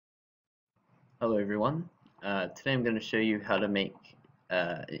Hello everyone. Today I'm going to show you how to make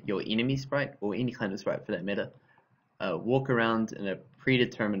your enemy sprite, or any kind of sprite for that matter, walk around in a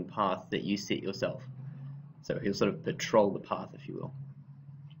predetermined path that you set yourself. So he'll sort of patrol the path, if you will.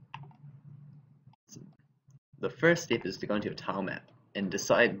 So the first step is to go into your tile map and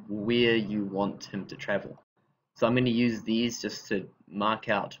decide where you want him to travel. So I'm going to use these just to mark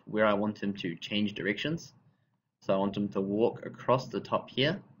out where I want him to change directions. So I want him to walk across the top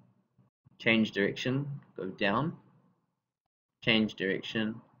here, change direction, go down, change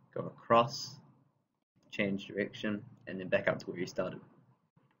direction, go across, change direction, and then back up to where you started.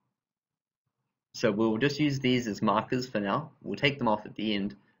 So we'll just use these as markers for now. We'll take them off at the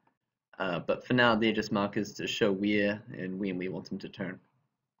end, but for now they're just markers to show where and when we want them to turn.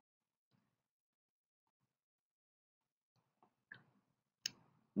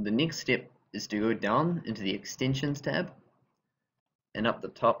 The next step is to go down into the extensions tab, and up the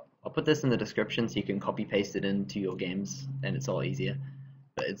top, I'll put this in the description so you can copy paste it into your games and it's all easier.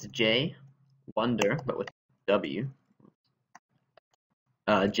 But it's jwunderl, but with W.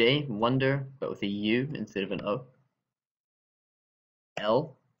 jwunderl, but with a U instead of an O.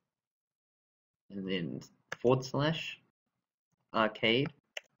 L, and then /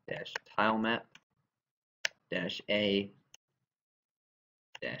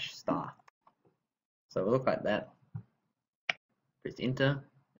 arcade-tilemap-a-star. So it'll look like that. Press enter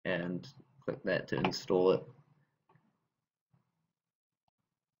and click that to install it.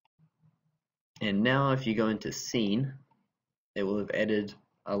 And now if you go into scene, it will have added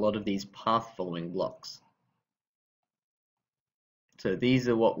a lot of these path following blocks. So these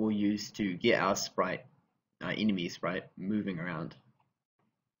are what we'll use to get our sprite, our enemy sprite, moving around.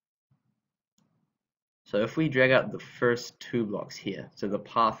 So if we drag out the first two blocks here, so the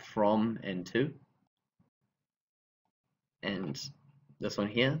path from and to, and this one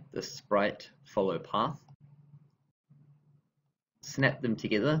here, the sprite follow path, snap them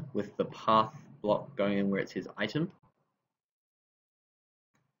together with the path block going in where it says item,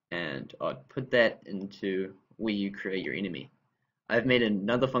 and I'd put that into where you create your enemy. I've made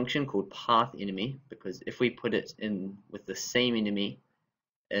another function called path enemy because if we put it in with the same enemy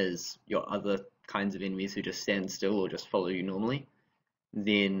as your other kinds of enemies who just stand still or just follow you normally,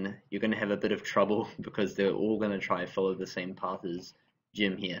 then you're going to have a bit of trouble because they're all going to try to follow the same path as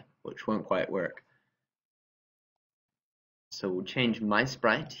Jim here, which won't quite work. So we'll change my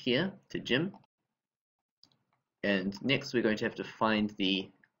sprite here to Jim, and next we're going to have to find the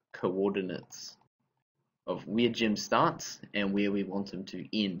coordinates of where Jim starts and where we want him to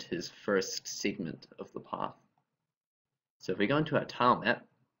end his first segment of the path. So if we go into our tile map,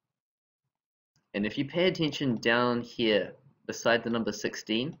 and if you pay attention down here beside the number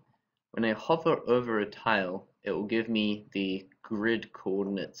 16, when I hover over a tile, it will give me the grid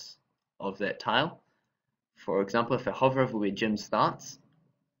coordinates of that tile. For example, if I hover over where Jim starts,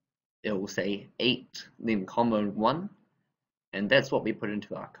 it will say 8, then comma 1, and that's what we put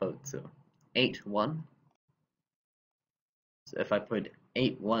into our code. So 8, 1. So if I put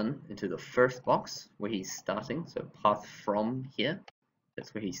 8, 1 into the first box where he's starting, so path from here,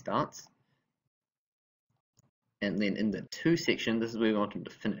 that's where he starts. And then in the 2 section, this is where we want him to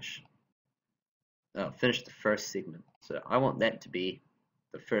finish. Finish the first segment. So I want that to be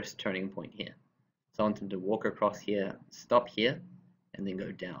the first turning point here. So I want him to walk across here, stop here, and then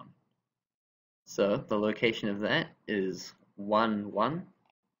go down. So the location of that is 1, 1.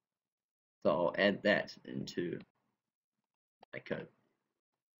 So I'll add that into my code.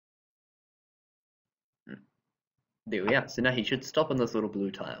 There we are. So now he should stop on this little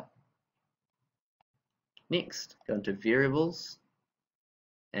blue tile. Next, go into variables,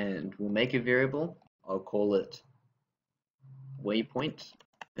 and we'll make a variable. I'll call it waypoint,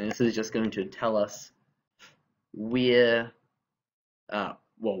 and this is just going to tell us where,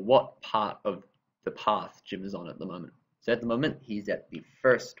 what part of the path Jim is on at the moment. So at the moment, he's at the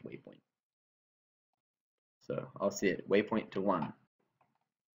first waypoint. So I'll set waypoint to 1.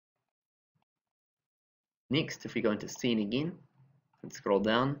 Next, if we go into scene again and scroll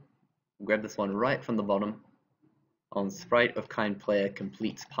down, grab this one right from the bottom on sprite of kind player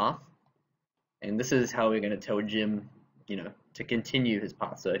completes path, and this is how we're going to tell Jim, to continue his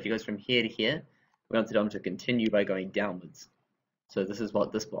path. So if he goes from here to here, we want to tell him to continue by going downwards. So this is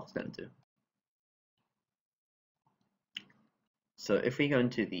what this block's going to do. So if we go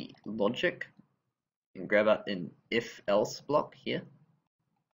into the logic and grab out an if-else block here,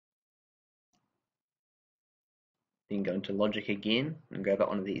 then go into logic again and grab out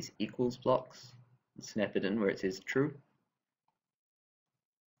one of these equals blocks and snap it in where it says true,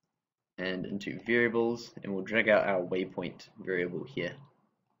 and into variables, and we'll drag out our waypoint variable here.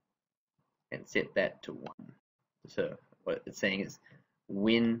 and set that to 1. So what it's saying is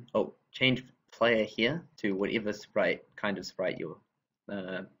change player here to whatever kind of sprite your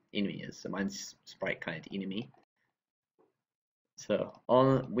enemy is. So mine's sprite kind enemy. So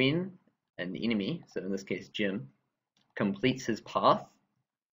when an enemy, so in this case Jim, completes his path,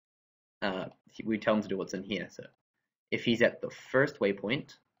 we tell him to do what's in here. So if he's at the first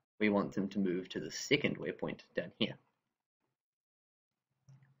waypoint, we want him to move to the second waypoint down here.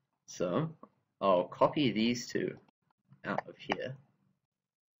 So I'll copy these two out of here.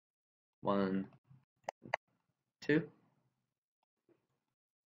 1, 2.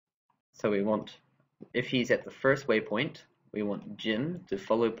 So we want, if he's at the first waypoint, we want Jim to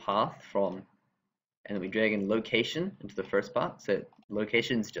follow path from, and then we drag in location into the first part. So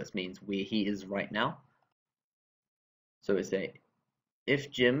locations just means where he is right now. So we say,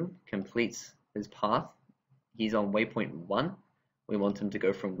 if Jim completes his path, he's on waypoint 1, we want him to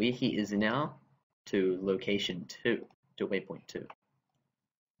go from where he is now to location 2, to waypoint 2.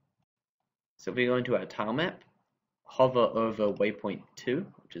 So if we go into our tile map, hover over waypoint 2,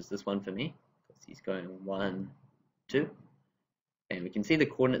 which is this one for me, because he's going 1, 2, and we can see the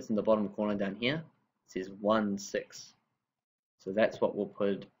coordinates in the bottom corner down here. It says 1, 6. So that's what we'll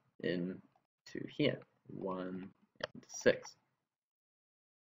put into here, 1 and 6.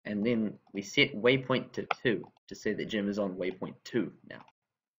 And then we set waypoint to 2 to say that Jim is on waypoint 2 now.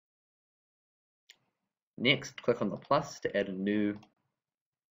 Next, click on the plus to add a new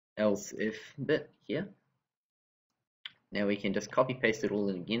else if bit here. Now we can just copy paste it all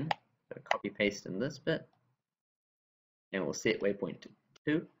in again. So copy paste in this bit, and we'll set waypoint to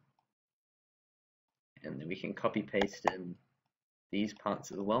 2. And then we can copy paste in these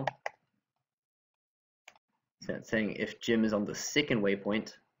parts as well. So it's saying if Jim is on the second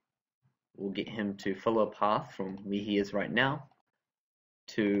waypoint, we'll get him to follow a path from where he is right now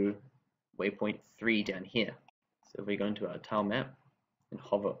to waypoint 3 down here. So if we go into our tile map and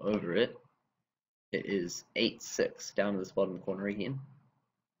hover over it, it is 8, 6 down in this bottom corner again.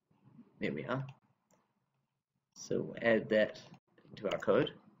 There we are. So we'll add that into our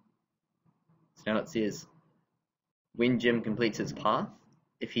code. So now it says when Jim completes his path,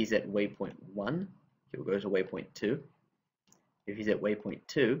 if he's at waypoint 1, he'll go to waypoint 2. If he's at waypoint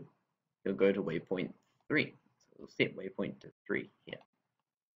 2, he'll go to waypoint 3. So we'll set waypoint to 3 here.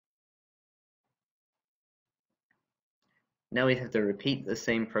 Now we have to repeat the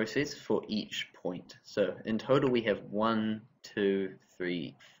same process for each point. So in total we have 1, 2,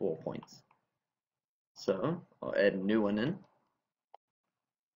 3, 4 points. So I'll add a new one in.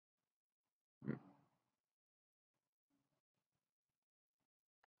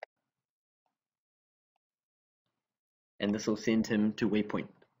 And this will send him to waypoint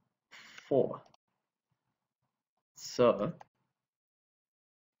 4. So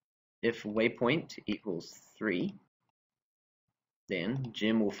if waypoint equals 3, then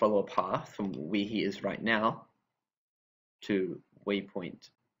Jim will follow a path from where he is right now to waypoint.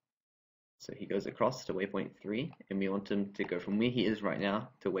 So he goes across to waypoint 3, and we want him to go from where he is right now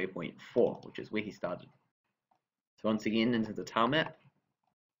to waypoint 4, which is where he started. So once again into the tile map,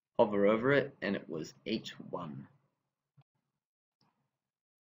 hover over it, and it was 8, 1.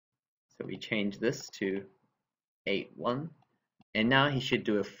 So we change this to 8, 1, and now he should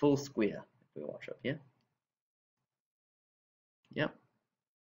do a full square. If we watch up here. Yep.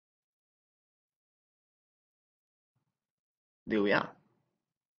 There we are.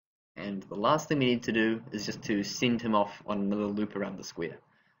 And the last thing we need to do is just to send him off on another loop around the square.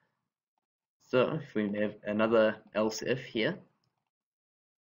 So if we have another else if here,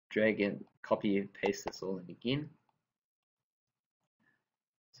 drag and copy and paste this all in again.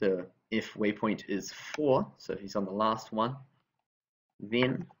 So if waypoint is 4, so he's on the last one,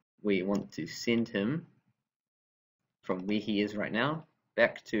 then we want to send him from where he is right now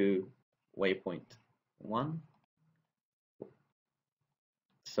back to waypoint 1.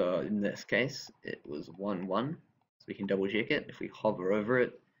 So in this case it was 1, 1, so we can double check it. If we hover over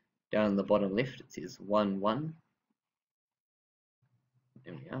it, down in the bottom left it says 1, 1.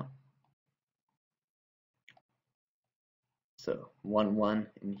 There we are. So 1, 1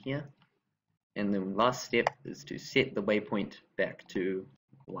 in here, and then last step is to set the waypoint back to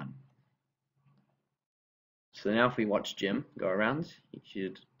 1. So now if we watch Jim go around, he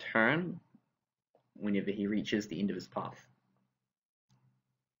should turn whenever he reaches the end of his path.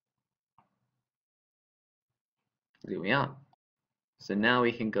 There we are. So now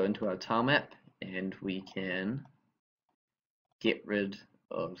we can go into our tile map and we can get rid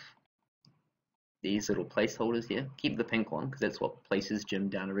of these little placeholders here. Keep the pink one because that's what places Jim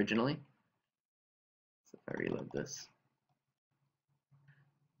down originally. So if I reload this.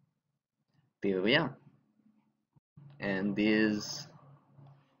 there we are. And there's,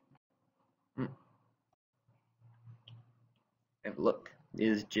 have a look,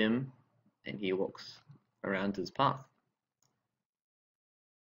 there's Jim, and he walks around his path.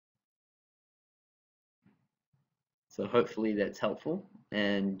 So hopefully that's helpful,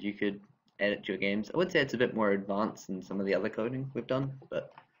 and you could add it to your games. I would say it's a bit more advanced than some of the other coding we've done,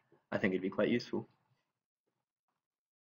 but I think it'd be quite useful.